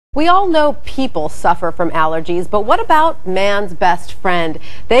We all know people suffer from allergies, but what about man's best friend?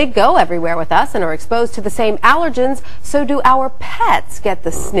 They go everywhere with us and are exposed to the same allergens, so do our pets get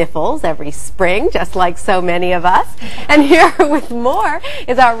the sniffles every spring, just like so many of us. And here with more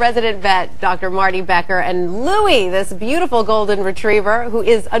is our resident vet, Dr. Marty Becker, and Louie, this beautiful golden retriever who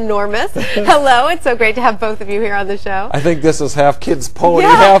is enormous. Hello, it's so great to have both of you here on the show. I think this is half kid's pony,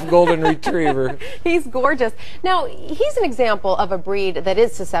 half golden retriever. He's gorgeous. Now, he's an example of a breed that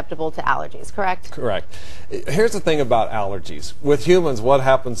is susceptible to allergies, correct? Correct. Here's the thing about allergies. With humans, what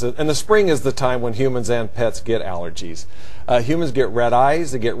happens, and the spring is the time when humans and pets get allergies. Humans get red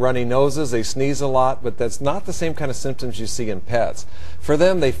eyes, they get runny noses, they sneeze a lot, but that's not the same kind of symptoms you see in pets. For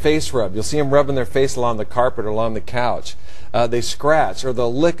them, they face rub. You'll see them rubbing their face along the carpet or along the couch. They scratch or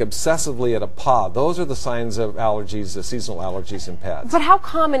they'll lick obsessively at a paw. Those are the signs of allergies, the seasonal allergies in pets. But how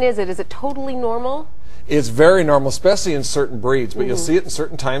common is it? Is it totally normal? It's very normal, especially in certain breeds, but you'll see it in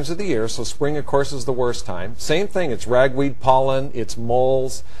certain times of the year. So spring, of course, is the worst time. Same thing, it's ragweed pollen, it's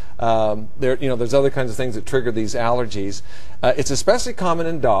moles. There's other kinds of things that trigger these allergies. It's especially common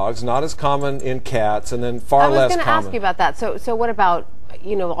in dogs, not as common in cats, and then far less common. I was going to ask you about that. So what about,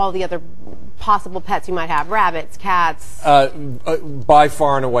 all the other possible pets you might have? Rabbits, cats? By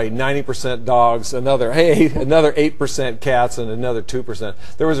far and away, 90% dogs, another 8% cats, and another 2%.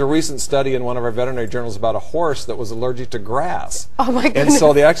 There was a recent study in one of our veterinary journals about a horse that was allergic to grass. Oh my goodness. And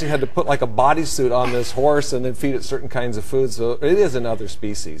so they actually had to put like a bodysuit on this horse and then feed it certain kinds of foods. So it is in other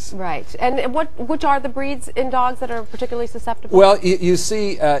species. Right. And which are the breeds in dogs that are particularly susceptible? Well, you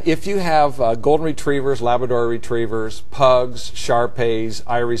see, if you have golden retrievers, Labrador retrievers, pugs, Shar-Peis,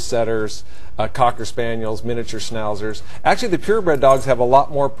 Irish setters, Cocker Spaniels, miniature Schnauzers. Actually, the purebred dogs have a lot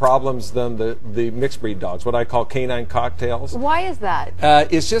more problems than the mixed breed dogs, what I call canine cocktails. Why is that?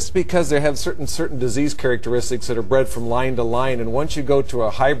 It's just because they have certain disease characteristics that are bred from line to line, and once you go to a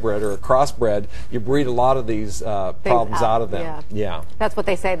hybrid or a crossbred, you breed a lot of these problems out of them. Yeah. That's what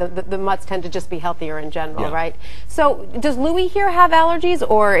they say. The mutts tend to just be healthier in general, right? So does Louie here have allergies,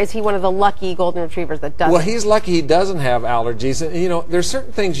 or is he one of the lucky golden retrievers that doesn't? Well, he's lucky he doesn't have allergies. And, there's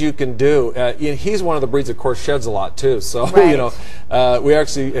certain things you can do. He's one of the breeds, of course, sheds a lot too. So we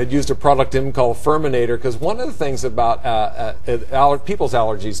actually had used a product in him called Furminator, because one of the things about people's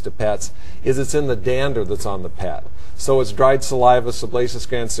allergies to pets is it's in the dander that's on the pet. So it's dried saliva, sebaceous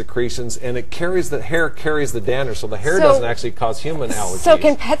gland secretions, and the hair carries the dander, so the hair doesn't actually cause human allergies. So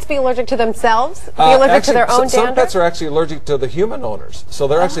can pets be allergic to themselves? Be allergic to their own dander? Some pets are actually allergic to the human owners, so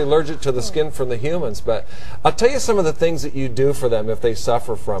they're actually allergic to the skin from the humans. But I'll tell you some of the things that you do for them if they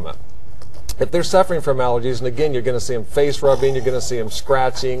suffer from it. If they're suffering from allergies, and again, you're going to see them face rubbing, you're going to see them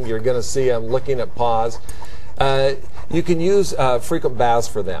scratching, you're going to see them licking at paws. You can use frequent baths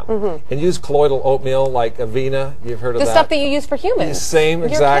for them, and use colloidal oatmeal like Avena. You've heard of that? The stuff that you use for humans. Same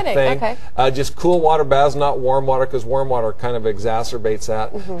exact thing. Okay. Just cool water baths, not warm water, because warm water kind of exacerbates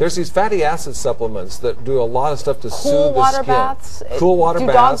that. There's these fatty acid supplements that do a lot of stuff to soothe the skin. Cool water baths? Cool water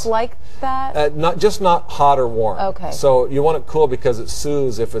baths. Do dogs like that? Not hot or warm. Okay. So you want it cool because it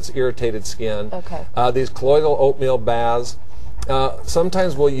soothes if it's irritated skin. Okay. These colloidal oatmeal baths.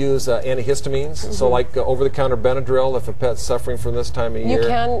 Sometimes we'll use antihistamines, so like over-the-counter Benadryl if a pet's suffering from this time of year.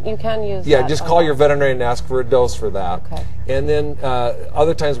 You can use Yeah, that just call your veterinarian and ask for a dose for that. Okay. And then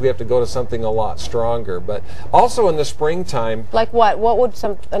other times we have to go to something a lot stronger. But also in the springtime. Like what? What would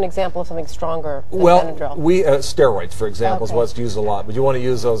an example of something stronger than Benadryl? Steroids, for example, is what's used a lot. But you want to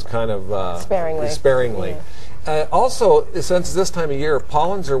use those kind of sparingly. Yeah. Also, since it's this time of year,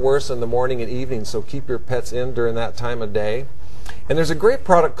 pollens are worse in the morning and evening, so keep your pets in during that time of day. And there's a great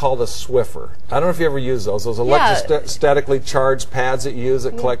product called a Swiffer. I don't know if you ever use those electrostatically charged pads that you use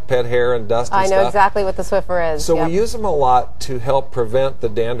that collect pet hair and dust and stuff. I know exactly what the Swiffer is. So we use them a lot to help prevent the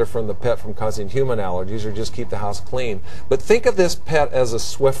dander from the pet from causing human allergies, or just keep the house clean. But think of this pet as a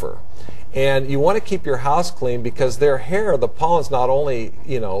Swiffer. And you want to keep your house clean because their hair, the pollen's not only,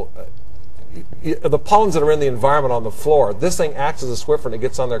 the pollens that are in the environment on the floor, this thing acts as a Swiffer and it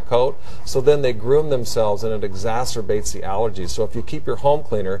gets on their coat, so then they groom themselves and it exacerbates the allergies. So if you keep your home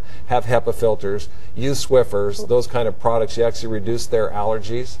cleaner, have HEPA filters, use Swiffers, those kind of products, you actually reduce their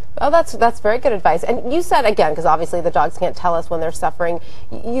allergies. Oh, that's very good advice. And you said, again, because obviously the dogs can't tell us when they're suffering,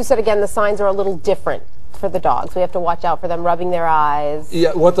 you said, again, the signs are a little different for the dogs. We have to watch out for them rubbing their eyes.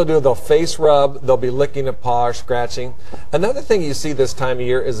 Yeah, what they'll do, they'll face rub, they'll be licking a paw or scratching. Another thing you see this time of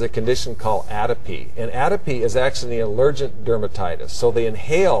year is a condition called atopy. And atopy is actually an allergic dermatitis. So they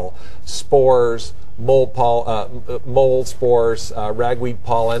inhale spores, mold spores, ragweed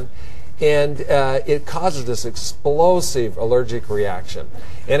pollen, and it causes this explosive allergic reaction.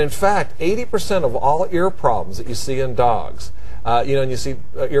 And in fact, 80% of all ear problems that you see in dogs you know, and you see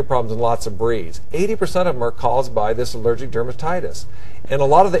ear problems in lots of breeds. 80% of them are caused by this allergic dermatitis. And a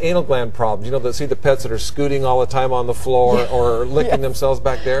lot of the anal gland problems, you know, see the pets that are scooting all the time on the floor or licking themselves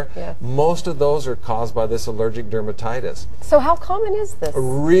back there, most of those are caused by this allergic dermatitis. So how common is this?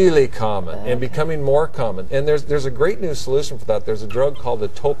 Really common and becoming more common. And there's a great new solution for that. There's a drug called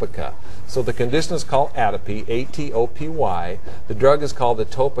Atopica. So the condition is called atopy, A-T-O-P-Y. The drug is called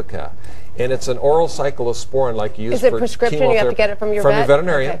Atopica. And it's an oral cyclosporin like you use for chemotherapy. Is it prescription? You have to get it from your vet? From your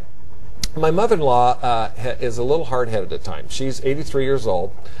veterinarian. Okay. My mother-in-law is a little hard-headed at times. She's 83 years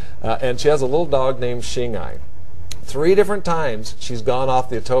old, and she has a little dog named Shingai. 3 different times she's gone off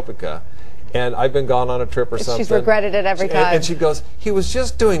the Atopica, and I've been gone on a trip or something. She's regretted it every time. And she goes, he was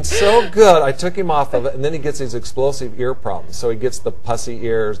just doing so good. I took him off of it, and then he gets these explosive ear problems. So he gets the pussy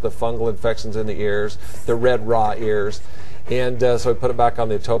ears, the fungal infections in the ears, the red raw ears. And so I put it back on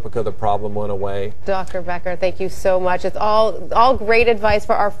the Atopica. The problem went away. Dr. Becker, thank you so much. It's all great advice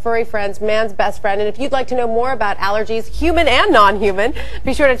for our furry friends, man's best friend. And if you'd like to know more about allergies, human and non-human,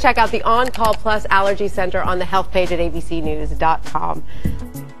 be sure to check out the On Call Plus Allergy Center on the health page at abcnews.com.